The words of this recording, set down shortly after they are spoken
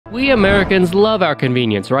We Americans love our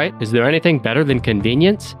convenience, right? Is there anything better than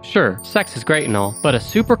convenience? Sure, sex is great and all, but a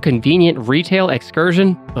super convenient retail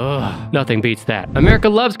excursion? Ugh, nothing beats that. America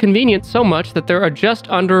loves convenience so much that there are just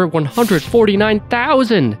under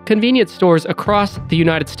 149,000 convenience stores across the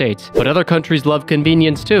United States. But other countries love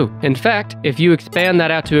convenience too. In fact, if you expand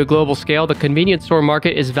that out to a global scale, the convenience store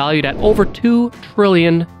market is valued at over $2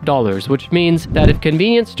 trillion, which means that if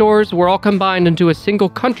convenience stores were all combined into a single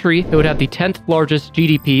country, it would have the 10th largest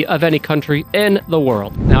GDP of any country in the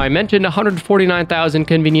world. Now, I mentioned 149,000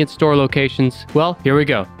 convenience store locations. Well, here we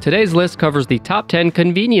go. Today's list covers the top 10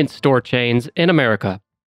 convenience store chains in America.